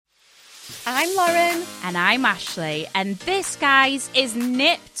I'm Lauren. And I'm Ashley. And this, guys, is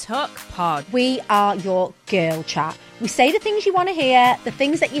Nip Tuck Pod. We are your girl chat. We say the things you want to hear, the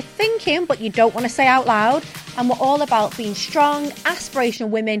things that you're thinking but you don't want to say out loud. And we're all about being strong, aspirational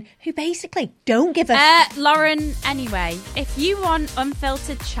women who basically don't give a... Lauren, anyway, if you want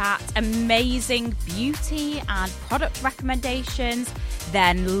unfiltered chat, amazing beauty and product recommendations,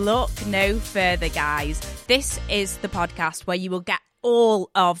 then look no further, guys. This is the podcast where you will get all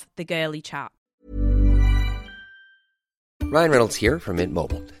of the girly chat. Ryan Reynolds here from Mint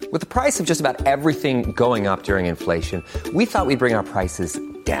Mobile. With the price of just about everything going up during inflation, we thought we'd bring our prices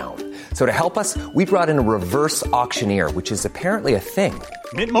down. So to help us, we brought in a reverse auctioneer, which is apparently a thing.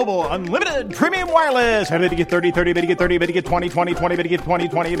 Mint Mobile Unlimited Premium Wireless. How to get 30, 30, bit to get 30, bit to get 20, 20, 20, bit to get 20,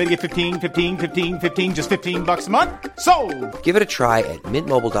 20, bit to get 15, 15, 15, 15, just $15 a month? Sold! Give it a try at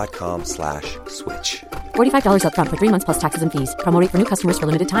mintmobile.com/switch. $45 up front for 3 months plus taxes and fees. Promo rate for new customers for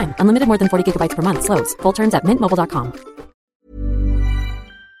limited time. Unlimited more than 40 gigabytes per month. Slows full terms at mintmobile.com.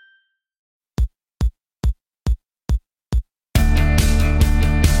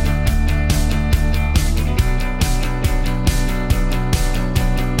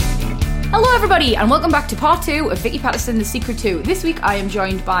 Hello everybody and welcome back to part 2 of Vicky Patterson The Secret 2. This week I am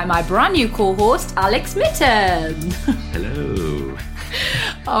joined by my brand new co-host Alex Mitten. Hello.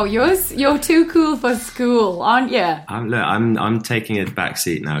 Oh, you're too cool for school, aren't you? I'm taking a back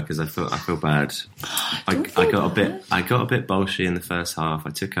seat now because I feel bad. I got a bit bolshy in the first half.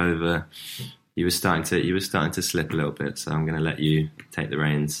 I took over. You were starting to slip a little bit, so I'm going to let you take the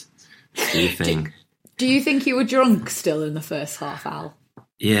reins. Do you think? Do you think you were drunk still in the first half, Al?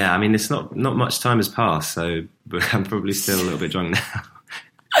 Yeah, I mean it's not much time has passed, so but I'm probably still a little bit drunk now.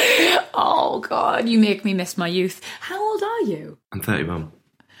 Oh God, you make me miss my youth. How old are you? I'm 31.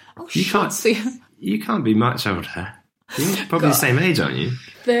 Oh, you can't be much older. You're probably the same age, aren't you?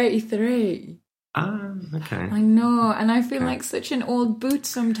 33. Ah, okay. I know, and I feel like such an old boot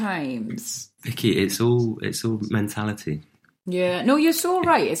sometimes. Vicky, it's all mentality. Yeah, no, you're so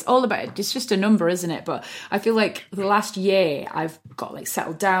right. It's all about it. It's just a number, isn't it? But I feel like the last year I've got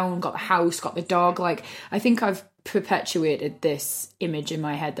settled down, got the house, got the dog. I think I've perpetuated this image in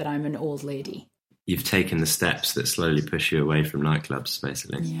my head that I'm an old lady. You've taken the steps that slowly push you away from nightclubs,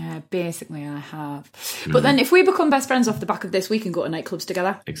 basically. Yeah, basically I have. But then if we become best friends off the back of this, we can go to nightclubs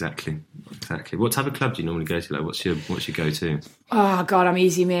together. Exactly. What type of club do you normally go to? Like, what's your go-to? Oh God, I'm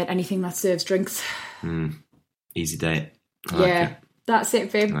easy, mate. Anything that serves drinks. Easy date. That's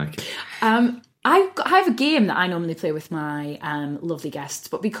it, babe. I like it. I have a game that I normally play with my lovely guests,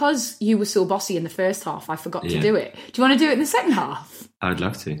 but because you were so bossy in the first half, I forgot to do it. Do you want to do it in the second half? I'd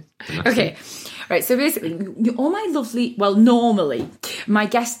love to. Okay. Right, so basically, all my normally, my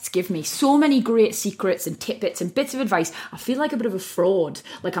guests give me so many great secrets and tidbits and bits of advice. I feel like a bit of a fraud.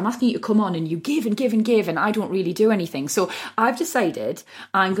 Like I'm asking you to come on and you give and give and give, and I don't really do anything. So I've decided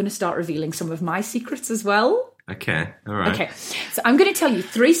I'm going to start revealing some of my secrets as well. Okay, all right. Okay, so I'm going to tell you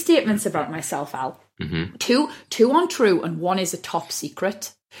 3 statements about myself, Al. Mm-hmm. Two on true, and 1 is a top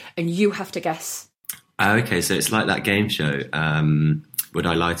secret, and you have to guess. Okay, so it's like that game show, Would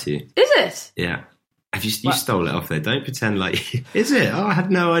I Lie to You? Is it? Yeah. You stole it off there. Don't pretend like... Is it? Oh, I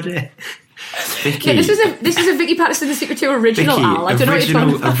had no idea. Vicky. Yeah, this is a Vicky Patterson The Secret 2 original, Vicky, Al. I don't know what you're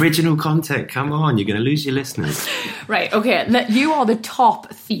talking about. Original content. Come on, you're going to lose your listeners. Right, okay. You are the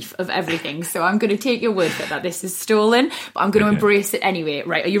top thief of everything, so I'm going to take your word for it that this is stolen, but I'm going to embrace it anyway.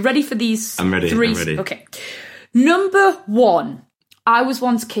 Right, are you ready for these? I'm ready. 3? I'm ready. Okay. Number 1. I was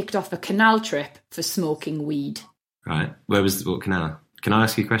once kicked off a canal trip for smoking weed. Right. What canal? Can I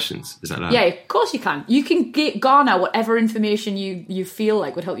ask you questions? Is that allowed? Yeah, of course you can. You can garner whatever information you feel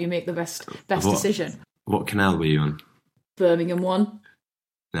like would help you make the best decision. What canal were you on? Birmingham one.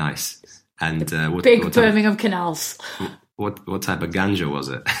 Nice. And what Birmingham canals. What type of ganja was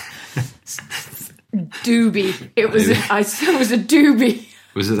it? Doobie. It was a doobie.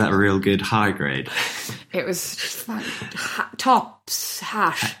 Was it that real good high grade? It was top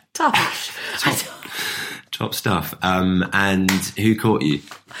hash. Top stuff. And who caught you?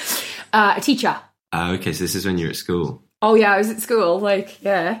 A teacher. Okay, so this is when you were at school. Oh yeah, I was at school.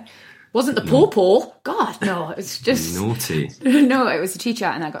 Wasn't the popo? God, no. It was just naughty. No, it was a teacher,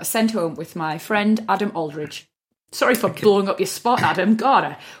 and I got sent home with my friend Adam Aldridge. Sorry for blowing up your spot, Adam. God,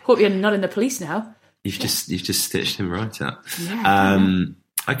 I hope you're not in the police now. You've just stitched him right up. Yeah.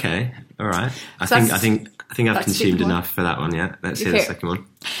 Okay, all right. I think I've consumed enough for that one. Yeah, let's hear the second one.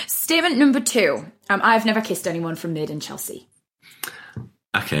 Statement number 2. I've never kissed anyone from Made in Chelsea.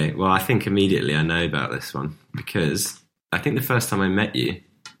 Okay, well, I think immediately I know about this one because I think the first time I met you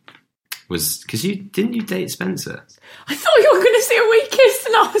was because didn't you date Spencer? I thought you were going to say we kissed,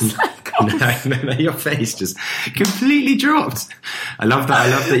 and I was like, No, your face just completely dropped. I love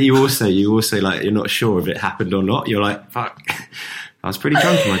that you also like, you're not sure if it happened or not. You're like, fuck. I was pretty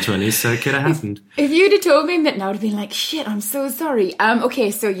drunk in my 20s, so it could have happened. If you'd have told me that, I would have been like, shit, I'm so sorry.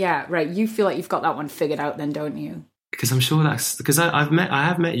 Okay, so yeah, right. You feel like you've got that one figured out then, don't you? Because I'm sure because I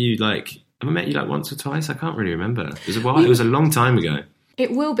have met you like once or twice. I can't really remember. It was a while. It was a long time ago.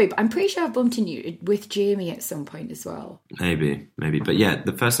 It will be, but I'm pretty sure I've bumped into you with Jamie at some point as well. Maybe. But yeah,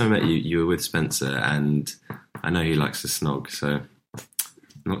 the first time I met you, you were with Spencer, and I know he likes to snog, so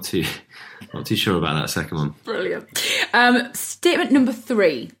not too sure about that second one. Brilliant. Statement number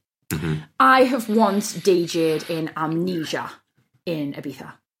 3. Mm-hmm. I have once DJ'd in Amnesia in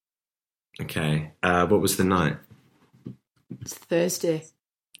Ibiza. Okay. What was the night? It's Thursday.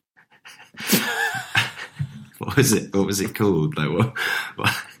 What was it? What was it called? Like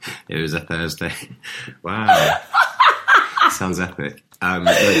what? It was a Thursday. Wow. Sounds epic.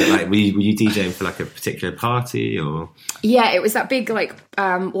 Like were you DJing for like a particular party or? Yeah, it was that big like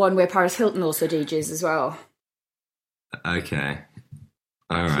one where Paris Hilton also DJs as well. Okay.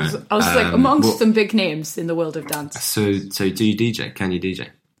 All right. I was like amongst some big names in the world of dance. So do you DJ? Can you DJ?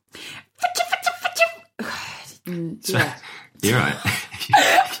 Yeah. You're right.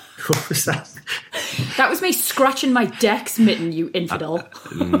 What was that? That was me scratching my Dex mitten, you infidel.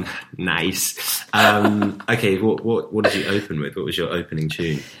 Nice. Okay, what did you open with? What was your opening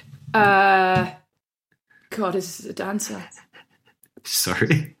tune? God, is this a dancer?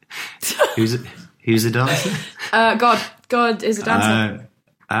 Sorry? Who's a dancer? God is a dancer.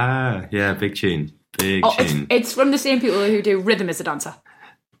 Yeah, big tune. Tune. It's from the same people who do Rhythm is a Dancer.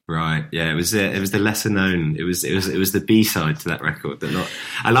 Right, yeah, it was the lesser known. It was the B side to that record.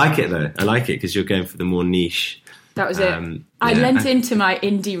 I like it though. I like it because you're going for the more niche. That was it. I lent into my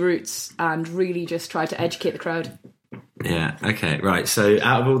indie roots and really just tried to educate the crowd. Yeah. Okay. Right. So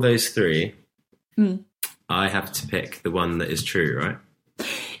out of all those 3, I have to pick the one that is true, right?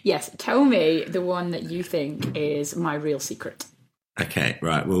 Yes. Tell me the one that you think is my real secret. Okay.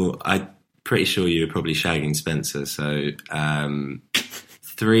 Right. Well, I'm pretty sure you were probably shagging Spencer. So.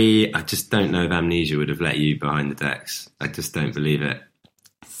 3, I just don't know if Amnesia would have let you behind the decks. I just don't believe it.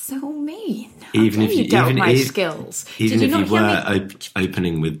 So mean. Even if you doubt my skills. Even if you were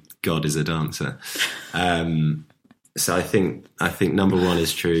opening with God is a Dancer. So I think number 1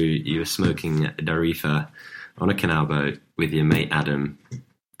 is true. You were smoking a Darifa on a canal boat with your mate Adam,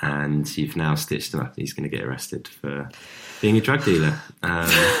 and you've now stitched him up. He's going to get arrested for being a drug dealer.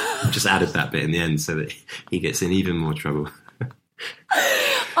 Just added that bit in the end so that he gets in even more trouble.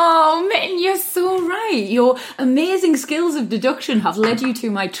 Oh, Mitten, you're so right. Your amazing skills of deduction have led you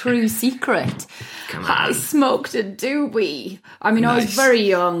to my true secret. Come on. I smoked a doobie. I mean, Nice. I was very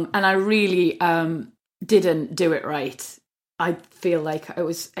young and I really didn't do it right. I feel like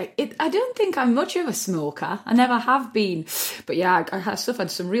I don't think I'm much of a smoker. I never have been. But yeah, I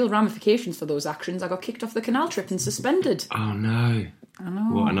suffered some real ramifications for those actions. I got kicked off the canal trip and suspended. Oh, no. I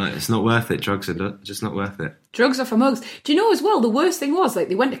know. What a night. It's not worth it. Drugs are just not worth it. Drugs are for mugs. Do you know as well, the worst thing was, like,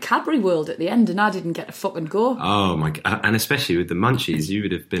 they went to Cadbury World at the end and I didn't get to fucking go. Oh my God. And especially with the munchies,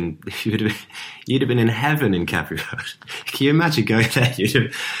 you'd have been in heaven in Cadbury World. Can you imagine going there?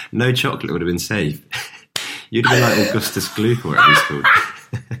 No chocolate would have been safe. You'd have been like Augustus Gloop or whatever he's called.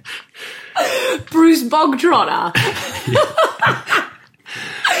 Bruce Bogtrotter.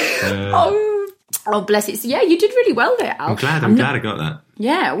 Oh, bless it. So, yeah, you did really well there, Al. I'm glad I got that.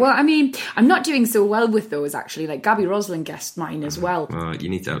 Yeah, well, I mean, I'm not doing so well with those, actually. Like, Gabby Roslin guessed mine as well. Well, you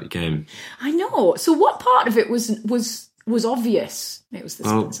need to up your game. I know. So what part of it was obvious? It was the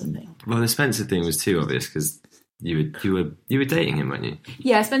Spencer thing. Well, the Spencer thing was too obvious because you were dating him, weren't you?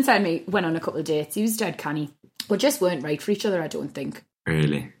 Yeah, Spencer and me went on a couple of dates. He was dead canny. We just weren't right for each other, I don't think.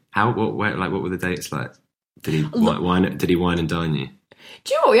 Really? What were the dates like? Did he wine and dine you?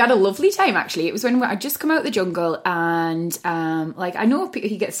 Do you know what? We had a lovely time, actually. It was when I'd just come out of the jungle and, I know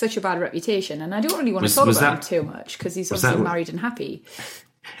he gets such a bad reputation and I don't really want to talk about him too much because he's obviously married and happy.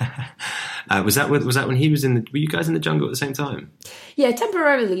 Was that when he was were you guys in the jungle at the same time? Yeah,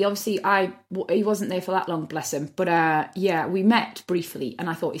 temporarily. Obviously, he wasn't there for that long, bless him. But yeah, we met briefly and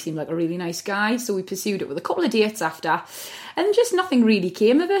I thought he seemed like a really nice guy. So we pursued it with a couple of dates after and just nothing really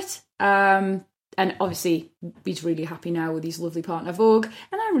came of it. And obviously, he's really happy now with his lovely partner, Vogue,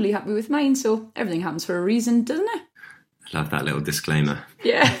 and I'm really happy with mine, so everything happens for a reason, doesn't it? I love that little disclaimer.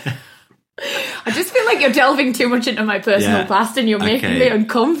 Yeah. I just feel like you're delving too much into my personal past and you're making me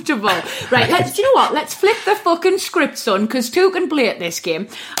uncomfortable. Right, do you know what? Let's flip the fucking script, son, because two can play at this game.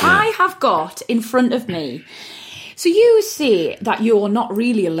 Yeah. I have got in front of me... So you say that you're not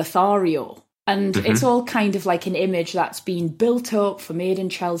really a Lothario. And it's all kind of like an image that's been built up for Made in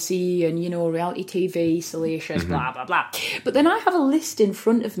Chelsea and, reality TV, salacious, blah, blah, blah. But then I have a list in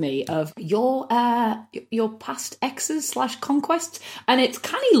front of me of your past exes / conquests, and it's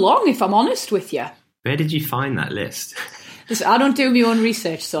kind of long, if I'm honest with you. Where did you find that list? Listen, I don't do my own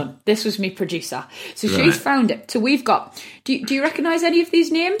research, son. This was me producer. So she's found it. So we've got, do you recognise any of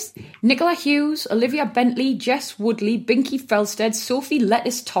these names? Nicola Hughes, Olivia Bentley, Jess Woodley, Binky Felsted,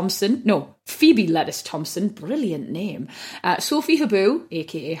 Phoebe Lettuce Thompson, brilliant name. Sophie Habu,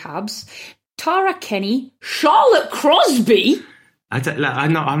 aka Habs, Tara Kenny, Charlotte Crosby.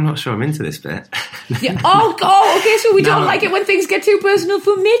 I'm not sure I'm into this bit. Yeah. Oh, okay. So we don't like it when things get too personal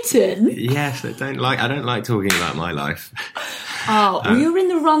for Mitten. Yes, I don't like talking about my life. Oh, you're in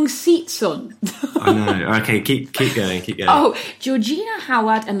the wrong seat, son. I know. Okay, keep going. Oh, Georgina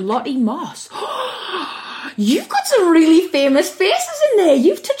Howard and Lottie Moss. You've got some really famous faces in there.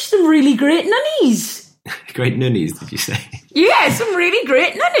 You've touched some really great nunnies. Great nunnies, did you say? Yeah, some really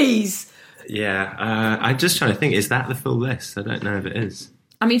great nunnies. Yeah, I'm just trying to think. Is that the full list? I don't know if it is.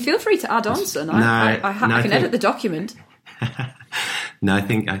 I mean, feel free to add on, son. I can edit the document. No, I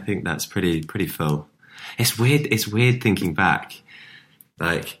think that's pretty full. It's weird. It's weird thinking back.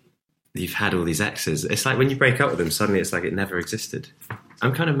 Like, you've had all these exes. It's like when you break up with them, suddenly it's like it never existed.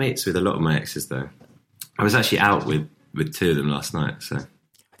 I'm kind of mates with a lot of my exes, though. I was actually out with 2 of them last night, so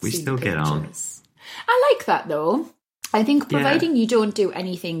we still get on. I like that, though. I think providing you don't do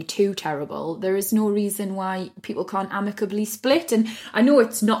anything too terrible, there is no reason why people can't amicably split. And I know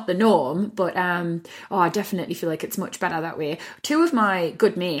it's not the norm, but I definitely feel like it's much better that way. 2 of my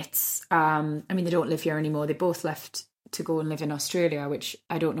good mates, they don't live here anymore. They both left to go and live in Australia, which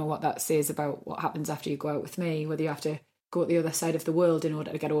I don't know what that says about what happens after you go out with me, whether you have to go to the other side of the world in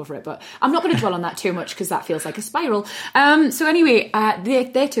order to get over it. But I'm not going to dwell on that too much because that feels like a spiral. So anyway,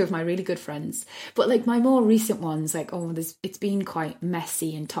 they're 2 of my really good friends. But like my more recent ones, it's been quite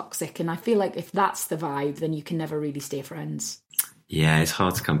messy and toxic. And I feel like if that's the vibe, then you can never really stay friends. Yeah, it's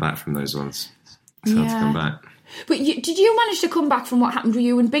hard to come back from those ones. It's hard to come back. But did you manage to come back from what happened with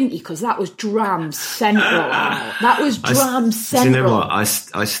you and Binky? Because that was dram central. That was dram central. Do you know what? I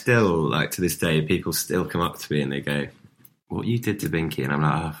still, like, to this day, people still come up to me and they go, "What you did to Binky?" And I'm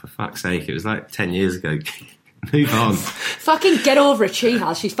like, "Oh, for fuck's sake, it was like 10 years ago. Move on." Fucking get over it, she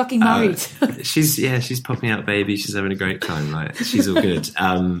has. She's fucking married. She's popping out baby. She's having a great time. Like, she's all good.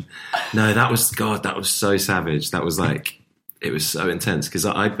 No, that was so savage. That was like, it was so intense because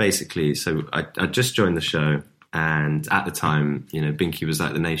I just joined the show, and at the time, Binky was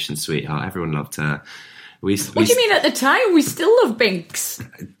like the nation's sweetheart. Everyone loved her. What do you mean at the time? We still love Binks.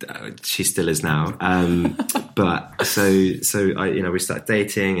 She still is now. But so we started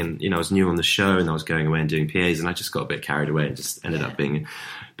dating, and I was new on the show, and I was going away and doing PAs, and I just got a bit carried away and just ended up being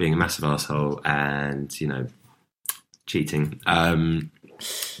a massive asshole and cheating. And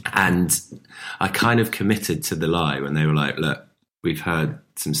I kind of committed to the lie when they were like, "Look, we've heard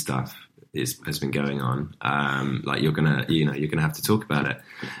some stuff has been going on. Like you're gonna have to talk about it."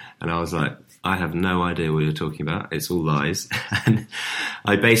 And I was like, "I have no idea what you're talking about. It's all lies." And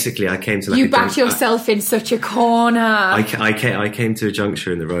I came to like... You backed yourself in such a corner. I came to a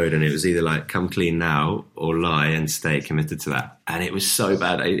juncture in the road, and it was either like come clean now or lie and stay committed to that. And it was so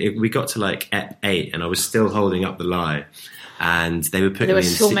bad. We got to like 8 and I was still holding up the lie. And they were putting me in... There were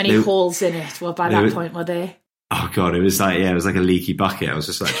so many holes in it. Well, by that point, were there? Oh God, it was like a leaky bucket. I was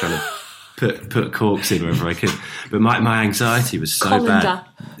just like trying to... Put corks in wherever I could, but my anxiety was so bad.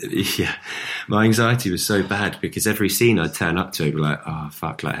 Yeah, my anxiety was so bad because every scene I'd turn up to, I'd be like, "Oh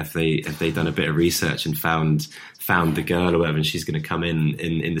fuck! Like, have they done a bit of research and found the girl or whatever, and she's going to come in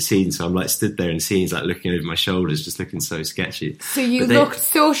the scene?" So I'm like stood there in scenes, like looking over my shoulders, just looking so sketchy. So you looked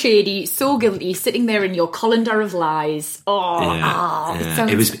so shady, so guilty, sitting there in your colander of lies.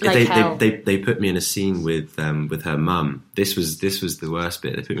 It was like hell. They put me in a scene with her mum. This was the worst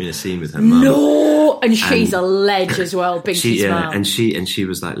bit. They put me in a scene with her mum. No, and she's a ledge as well, Binky's mum. And she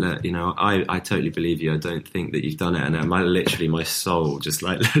was like, "Look, I totally believe you. I don't think that you've done it." And my soul just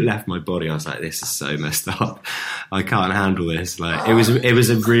like left my body. I was like, "This is so messed up. I can't handle this." Like it was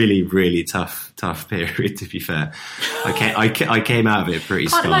a really, really tough period, to be fair. I came out of it pretty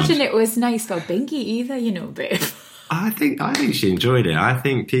scarred. I can't imagine it was nice for Binky either, babe. I think she enjoyed it. I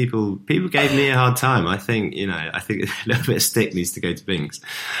think people gave me a hard time. I think a little bit of stick needs to go to Binks.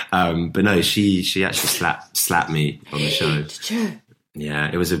 But no, she actually slapped me on the show. Did you? Yeah,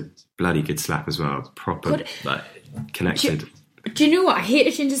 it was a bloody good slap as well. Proper, like, connected. Do you know what? I hate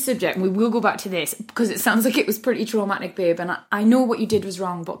to change the subject, and we will go back to this, because it sounds like it was pretty traumatic, babe, and I know what you did was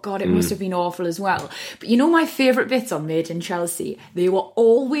wrong, but God, it must have been awful as well. But you know my favourite bits on Made in Chelsea? They were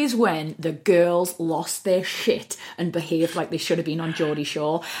always when the girls lost their shit and behaved like they should have been on Geordie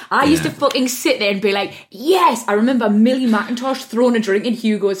Shore. I used to fucking sit there and be like, yes! I remember Millie McIntosh throwing a drink in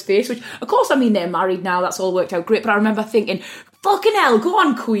Hugo's face, which, of course, I mean, they're married now, that's all worked out great, but I remember thinking, fucking hell, go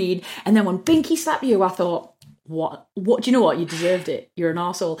on, Queen. And then when Binky slapped you, I thought, what do you know what? You deserved it. You're an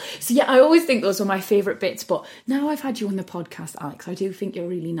arsehole. So yeah, I always think those were my favourite bits, but now I've had you on the podcast, Alex, I do think you're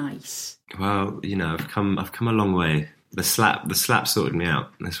really nice. Well, you know, I've come a long way. The slap sorted me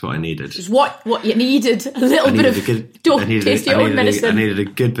out. That's what I needed. Is what you needed? A little bit of don't taste your own medicine. I needed a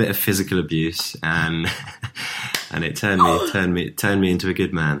good bit of physical abuse, and it turned me into a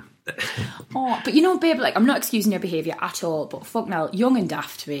good man. Oh, but you know, babe, like, I'm not excusing your behaviour at all, but fuck now, young and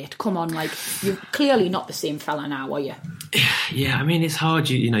daft, mate. Come on, like, you're clearly not the same fella now, are you? Yeah, I mean, it's hard.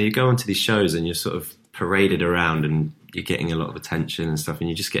 You know, you go onto these shows and you're sort of paraded around and you're getting a lot of attention and stuff, and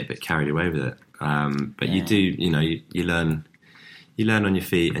you just get a bit carried away with it. But you do, you know, you learn on your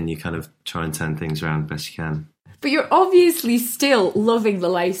feet, and you kind of try and turn things around best you can. But you're obviously still loving the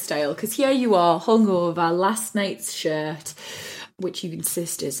lifestyle, because here you are, hungover, last night's shirt, which you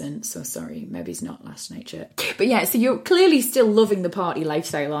insist isn't, so sorry, maybe it's not last night's shirt. But yeah, so you're clearly still loving the party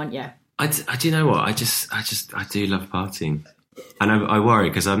lifestyle, aren't you? I do you know what? I do love partying. And I worry,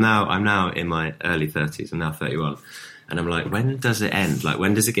 because I'm now in my early 30s, I'm now 31. And I'm like, when does it end? Like,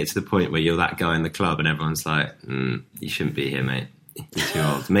 when does it get to the point where you're that guy in the club and everyone's like, you shouldn't be here, mate. You're too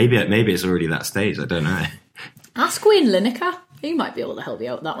old. Maybe it's already that stage. I don't know. Ask Wayne Lineker. He might be able to help you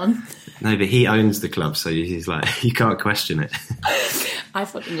out with that one. No, but he owns the club, so he's like, you can't question it. I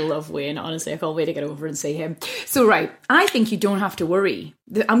fucking love Wayne, honestly. I can't wait to get over and see him. So, right, I think you don't have to worry.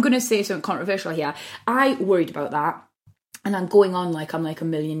 I'm going to say something controversial here. I worried about that. And I'm going on like I'm like a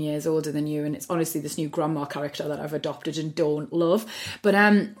million years older than you, and it's honestly this new grandma character that I've adopted and don't love. But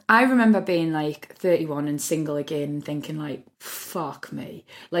I remember being like 31 and single again and thinking like, fuck me.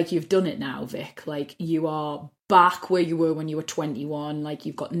 Like, you've done it now, Vic. Like, you are back where you were when you were 21. Like,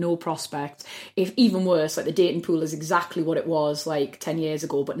 you've got no prospects. If even worse, like, the dating pool is exactly what it was like 10 years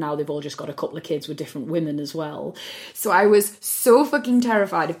ago, but now they've all just got a couple of kids with different women as well. So I was so fucking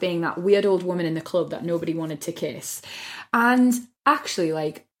terrified of being that weird old woman in the club that nobody wanted to kiss. And actually,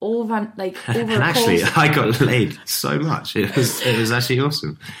 like, over and actually, I got laid so much. It was actually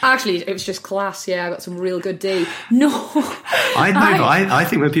awesome. Actually, it was just class. Yeah, I got some real good D. No, I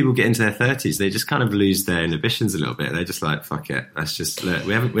think when people get into their 30s, they just kind of lose their inhibitions a little bit. They're just like, fuck it. Let's just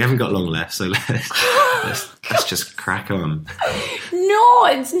we haven't got long left, so let's just crack on. No,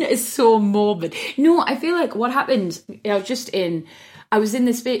 it's so morbid. No, I feel like what happened. I was in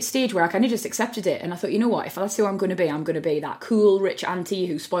this stage where I kind of just accepted it, and I thought, you know what, if that's who I'm going to be that cool, rich auntie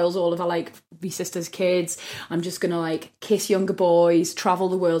who spoils all of her, like, my sister's kids. I'm just going to, like, kiss younger boys, travel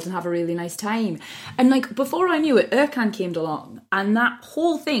the world, and have a really nice time. And, like, before I knew it, Ercan came along, and that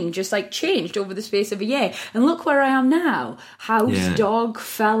whole thing just, like, changed over the space of a year. And look where I am now. House, dog,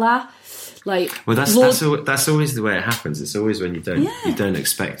 fella. Like, well, that's always the way it happens. It's always when you don't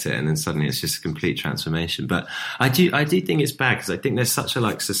expect it, and then suddenly it's just a complete transformation. But I do think it's bad, because I think there's such a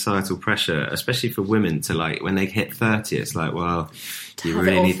like societal pressure, especially for women, to like when they hit 30, it's like, well, you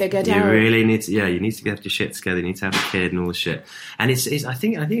really need to have your shit together. You need to have a kid and all the shit. And I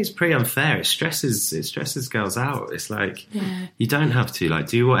think it's pretty unfair. It stresses girls out. It's like you don't have to like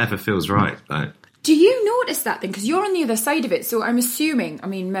do whatever feels right. Like, do you notice that then? Because you're on the other side of it. So I'm assuming, I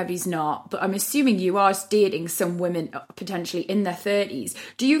mean, maybe it's not, but I'm assuming you are dating some women potentially in their 30s.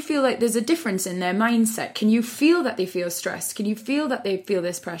 Do you feel like there's a difference in their mindset? Can you feel that they feel stressed? Can you feel that they feel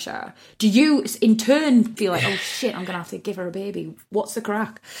this pressure? Do you in turn feel like, oh shit, I'm going to have to give her a baby? What's the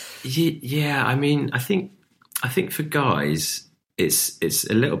crack? Yeah, I mean, I think for guys, it's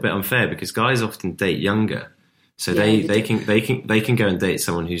a little bit unfair, because guys often date younger. So they can go and date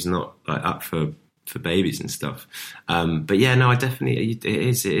someone who's not like up for babies and stuff. But yeah, no, it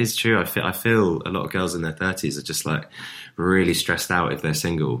is true. I feel a lot of girls in their 30s are just like really stressed out if they're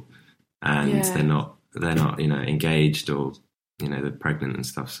single and they're not, you know, engaged, or, you know, they're pregnant and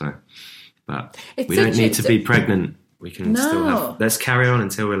stuff. So, but we don't need to be pregnant. We can still let's carry on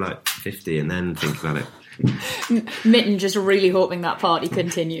until we're like 50 and then think about it. Mitten just really hoping that party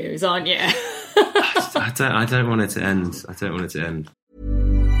continues, aren't you? I don't want it to end. I don't want it to end.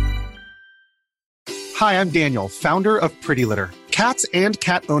 Hi, I'm Daniel, founder of Pretty Litter. Cats and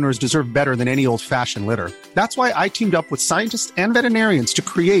cat owners deserve better than any old-fashioned litter. That's why I teamed up with scientists and veterinarians to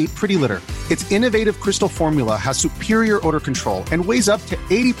create Pretty Litter. Its innovative crystal formula has superior odor control and weighs up to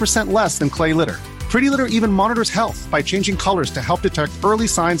 80% less than clay litter. Pretty Litter even monitors health by changing colors to help detect early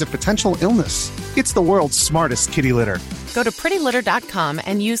signs of potential illness. It's the world's smartest kitty litter. Go to prettylitter.com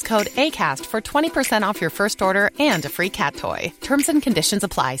and use code ACAST for 20% off your first order and a free cat toy. Terms and conditions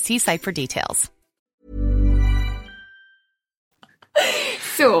apply. See site for details.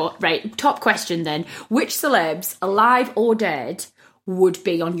 So, right, top question then. Which celebs, alive or dead, would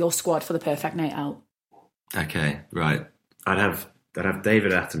be on your squad for the perfect night out? Okay, right. I'd have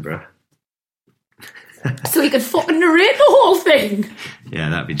David Attenborough. So he could fucking narrate the whole thing. Yeah,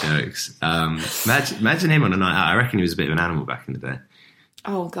 that'd be jokes. Imagine him on a night out. I reckon he was a bit of an animal back in the day.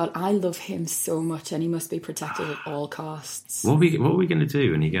 Oh God, I love him so much, and he must be protected at all costs. What are we going to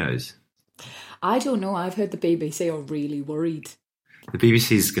do when he goes? I don't know. I've heard the BBC are really worried. The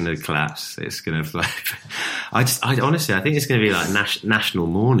BBC's going to collapse. It's going to flip. I honestly, I think it's going to be like national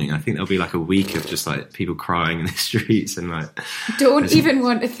mourning. I think there'll be like a week of just like people crying in the streets and like. Don't even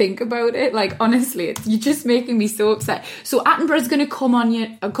want to think about it. Like honestly, you're just making me so upset. So Attenborough's going to come on your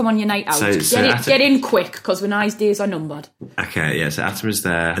night out. Get in quick because Vinay's days are numbered. Okay, yeah. So Attenborough's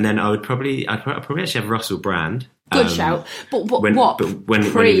there, and then I'd probably actually have Russell Brand. Good shout. But when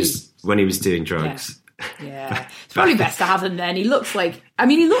he was doing drugs. Yeah, it's probably best to have him then. He looks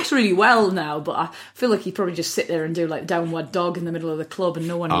really well now, but I feel like he'd probably just sit there and do like downward dog in the middle of the club, and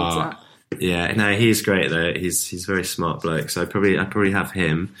no one needs that. Yeah, no, he's great though. He's a very smart bloke, so I'd probably have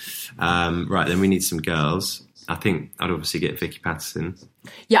him. Right, then we need some girls. I think I'd obviously get Vicky Patterson.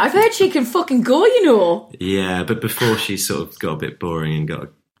 Yeah, I've heard she can fucking go, you know. Yeah, but before she sort of got a bit boring and got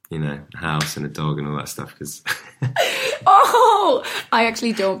a house and a dog and all that stuff, because... Oh, I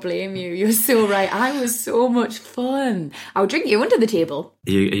actually don't blame you. You're so right. I was so much fun. I'll drink you under the table.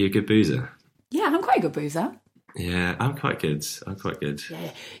 Are you a good boozer? Yeah, I'm quite a good boozer. Yeah, I'm quite good.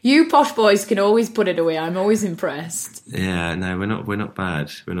 Yeah. You posh boys can always put it away. I'm always impressed. Yeah, no, we're not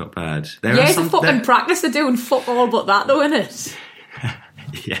bad. It's a fucking practice of doing fuck all but that though, isn't it?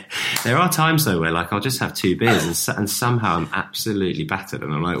 Yeah, there are times though where like I'll just have 2 beers and somehow I'm absolutely battered,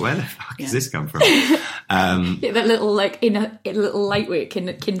 and I'm like, where the fuck has this come from? Yeah, that little like in a little lightweight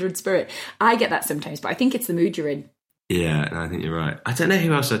kindred spirit. I get that sometimes, but I think it's the mood you're in. Yeah, no, I think you're right. I don't know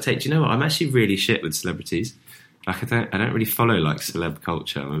who else I take. Do you know what? I'm actually really shit with celebrities. Like I don't really follow like celeb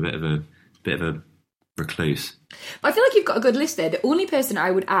culture. I'm a bit of a recluse. But I feel like you've got a good list there. The only person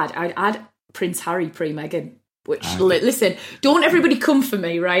I'd add Prince Harry pre-Meghan. Which, listen, don't everybody come for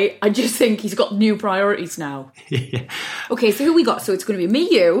me, right? I just think he's got new priorities now. Yeah. Okay, so who we got? So it's going to be me,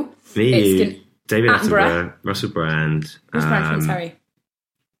 you, David Attenborough, Russell Brand, Prince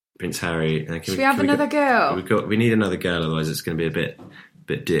Harry. Should we have another girl? We need another girl, otherwise it's going to be a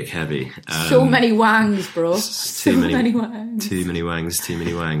bit dick heavy. So many wangs, bro. Too many wangs. Too many wangs.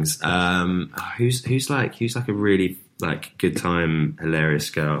 Who's like a really like good time, hilarious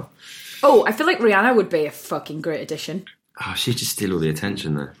girl? Oh, I feel like Rihanna would be a fucking great addition. Oh, she'd just steal all the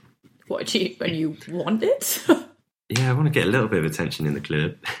attention though. What, when you want it? Yeah, I want to get a little bit of attention in the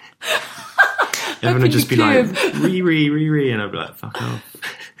club. Everyone would just be like, Riri, and I'd be like, fuck off.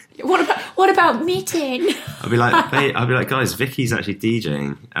 What about meeting? I'd be like, guys, Vicky's actually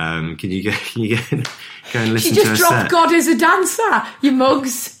DJing. Can you go and listen to her set? She just dropped God as a dancer, you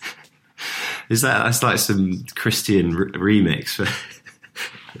mugs. That's like some Christian remix for...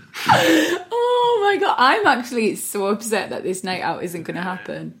 Oh my God, I'm actually so upset that this night out isn't going to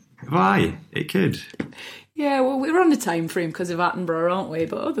happen. Why? It could. Yeah, well, we're on the time frame because of Attenborough, aren't we?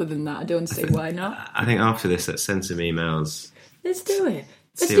 But other than that, I don't see why not. I think after this, let's send some emails. Let's do it.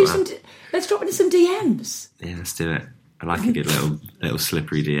 Let's drop into some DMs. Yeah, let's do it. I like a good little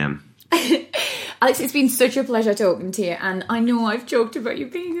slippery DM. Alex, it's been such a pleasure talking to you, and I know I've joked about you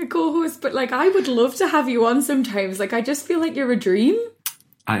being a co-host, but like I would love to have you on sometimes. Like I just feel like you're a dream.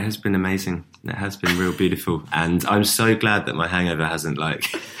 It has been amazing. It has been real beautiful, and I'm so glad that my hangover hasn't like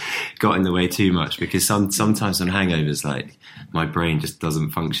got in the way too much, because sometimes on hangovers, like my brain just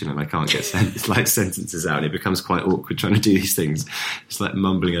doesn't function and I can't get sentences out, and it becomes quite awkward trying to do these things. It's like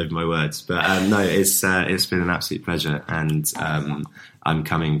mumbling over my words. But no, it's been an absolute pleasure, and I'm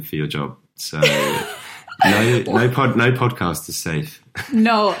coming for your job. So no podcast is safe.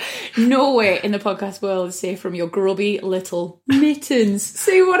 No way in the podcast world is safe from your grubby little mittens.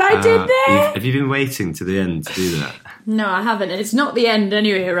 See what I did there? Have you been waiting to the end to do that? No, I haven't, and it's not the end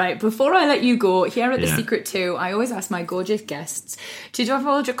anyway, right? Before I let you go, here at The Secret 2, I always ask my gorgeous guests to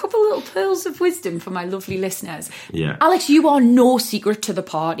divulge a couple little pearls of wisdom for my lovely listeners. Yeah. Alex, you are no secret to the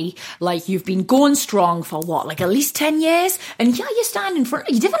party. Like, you've been going strong for what, like at least 10 years? And yeah, you stand in front,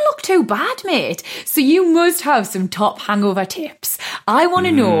 you didn't look too bad, mate. So you must have some top hangover tips. I want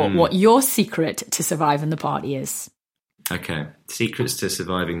to know what your secret to surviving the party is. Okay, secrets to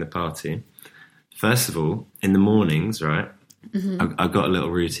surviving the party. First of all, in the mornings, right, I've got a little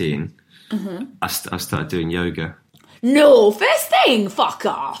routine. I've started doing yoga. No, first thing, fuck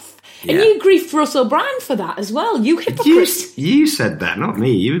off. Yeah. And you griefed Russell Brand for that as well. You hypocrite. You said that, not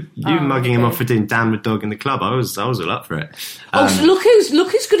me. You mugging him off for doing Downward Dog in the club. I was all up for it. So look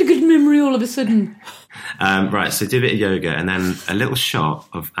who's got a good memory all of a sudden. Right, so do a bit of yoga and then a little shot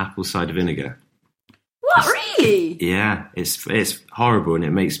of apple cider vinegar. What, really? Yeah, it's horrible and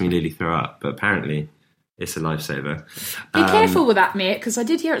it makes me nearly throw up, but apparently it's a lifesaver. Be careful with that, mate, because I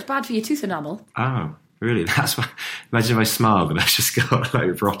did hear it's bad for your tooth enamel. Oh, really? That's why. Imagine if I smile, but I've just got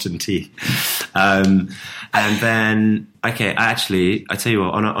like rotten teeth. And then, okay, I tell you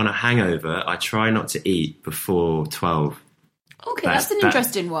what, on a hangover, I try not to eat before 12. Okay, that's an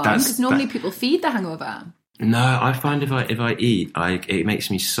interesting one, because normally people feed the hangover. No, I find if I eat, it makes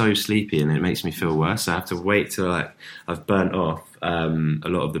me so sleepy and it makes me feel worse. So I have to wait till I've burnt off a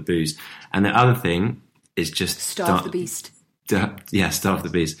lot of the booze. And the other thing is just starve the beast. Starve the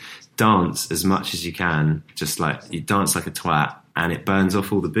beast. Dance as much as you can. Just like you dance like a twat, and it burns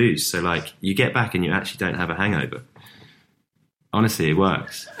off all the booze. So like you get back and you actually don't have a hangover. Honestly, it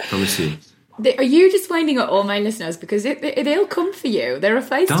works. I promise you. Are you just finding out all my listeners? Because they'll come for you. They're a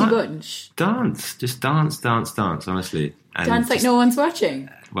feisty bunch. Just dance, honestly. And dance like no one's watching?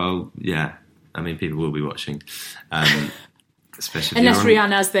 Well, yeah. I mean, people will be watching. Especially Unless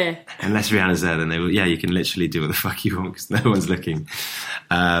Rihanna's there. Unless Rihanna's there, then they will. Yeah, you can literally do what the fuck you want because no one's looking.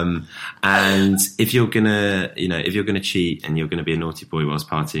 And if you're gonna cheat and you're gonna be a naughty boy whilst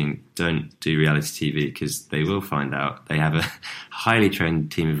partying, don't do reality TV because they will find out. They have a highly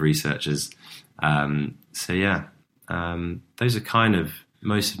trained team of researchers. So yeah, those are kind of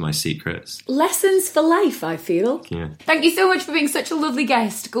most of my secrets. Lessons for life, I feel. Yeah. Thank you so much for being such a lovely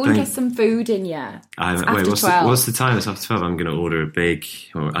guest. Go and get some food in you. What's the time? It's after 12. I'm going to order I'm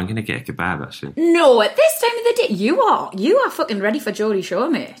going to get a kebab, actually. No, at this time of the day, you are fucking ready for Geordie Shore,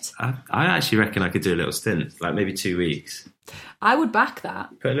 mate. I actually reckon I could do a little stint, like maybe 2 weeks. I would back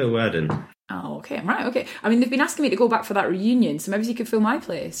that. Put a little word in. Oh, okay. Right, okay. I mean, they've been asking me to go back for that reunion, so maybe you could fill my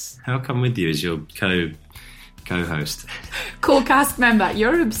place. I'll come with you as your co-host. Co-cast member.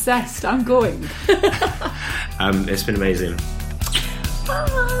 You're obsessed. I'm going. It's been amazing.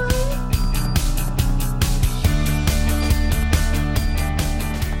 Bye.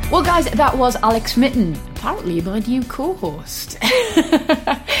 Well, guys, that was Alex Mitten, apparently my new co-host.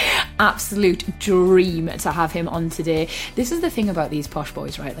 Absolute dream to have him on today. This is the thing about these posh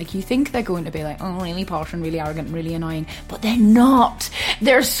boys, right? Like, you think they're going to be like, oh, really posh and really arrogant and really annoying, but they're not.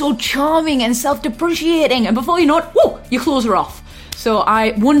 They're so charming and self-depreciating, and before you know it, whoa, your clothes are off. So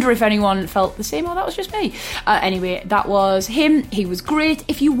I wonder if anyone felt the same, or that was just me. Anyway, that was him. He was great.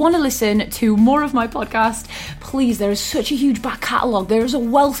 If you want to listen to more of my podcast, please, there is such a huge back catalogue. There is a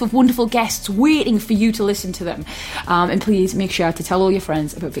wealth of wonderful guests waiting for you to listen to them. And please make sure to tell all your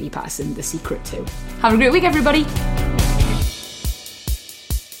friends about Vicky Pattison, The Secret too. Have a great week, everybody.